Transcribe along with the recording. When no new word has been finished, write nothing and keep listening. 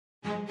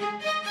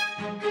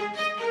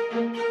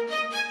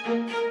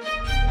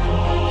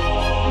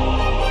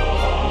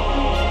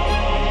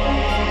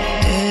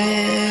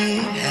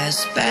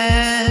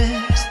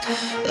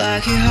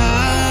like a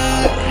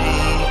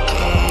hurricane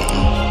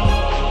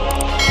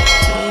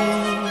to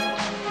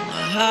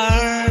my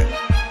heart,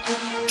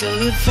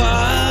 till it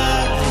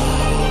far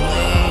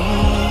away.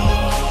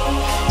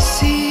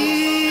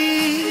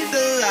 See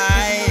the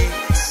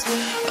lights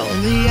on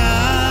the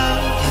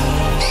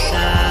other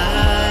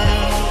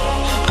side.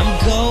 I'm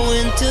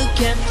going to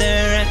get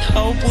there and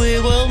hope we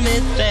will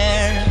meet there.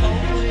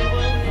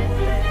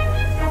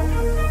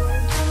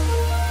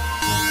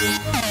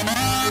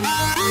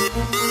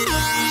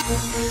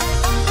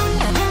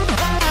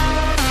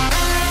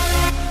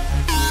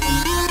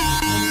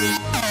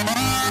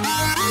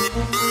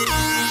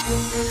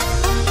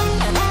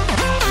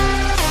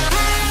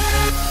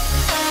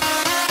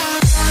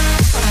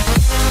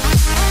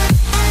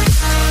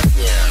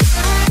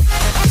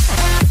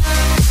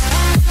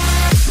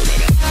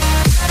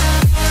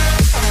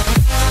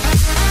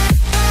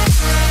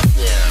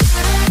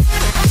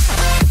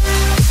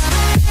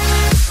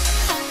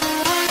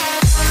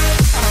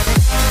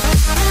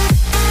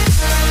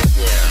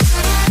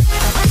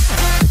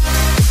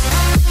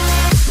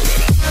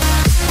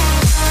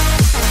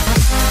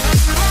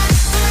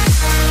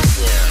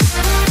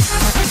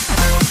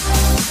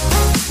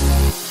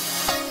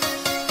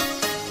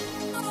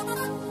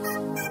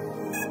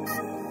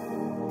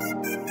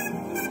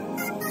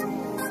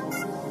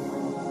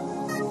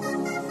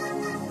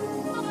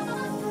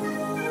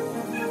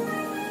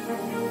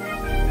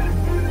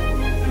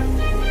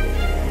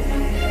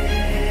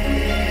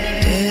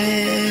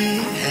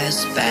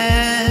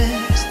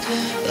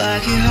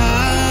 Like a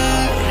hurricane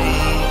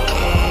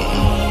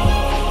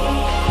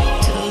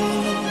to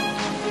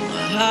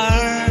my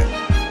heart,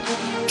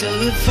 till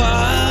it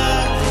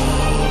far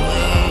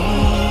away.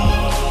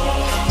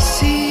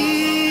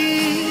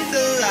 See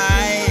the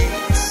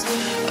lights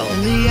on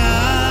the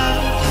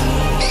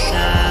other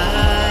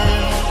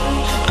side.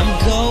 I'm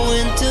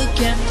going to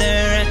get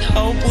there and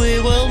hope we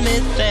will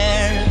meet there.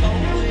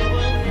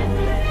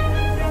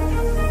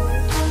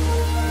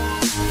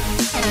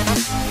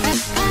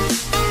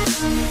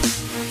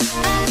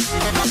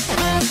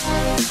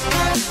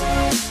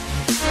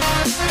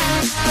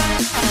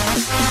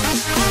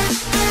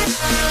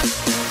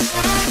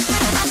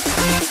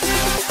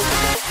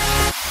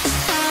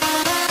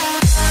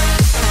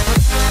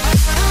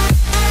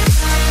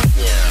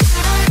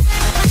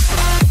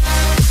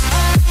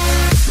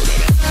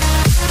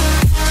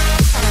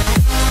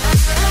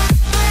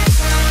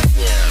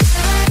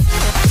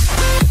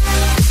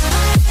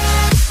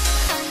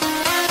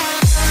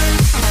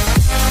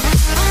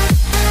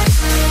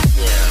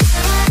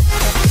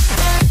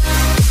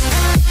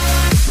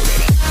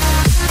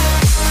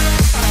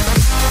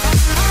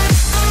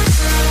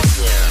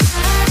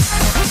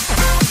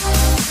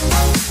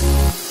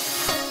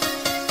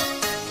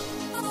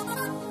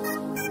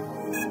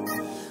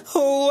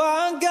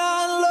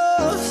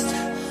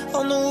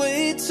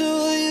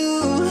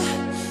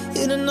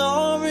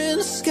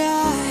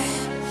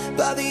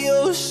 By the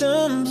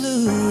ocean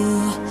blue,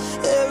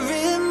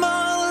 every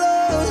mile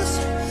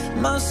lost,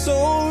 my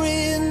soul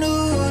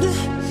renewed,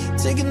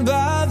 taken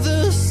by the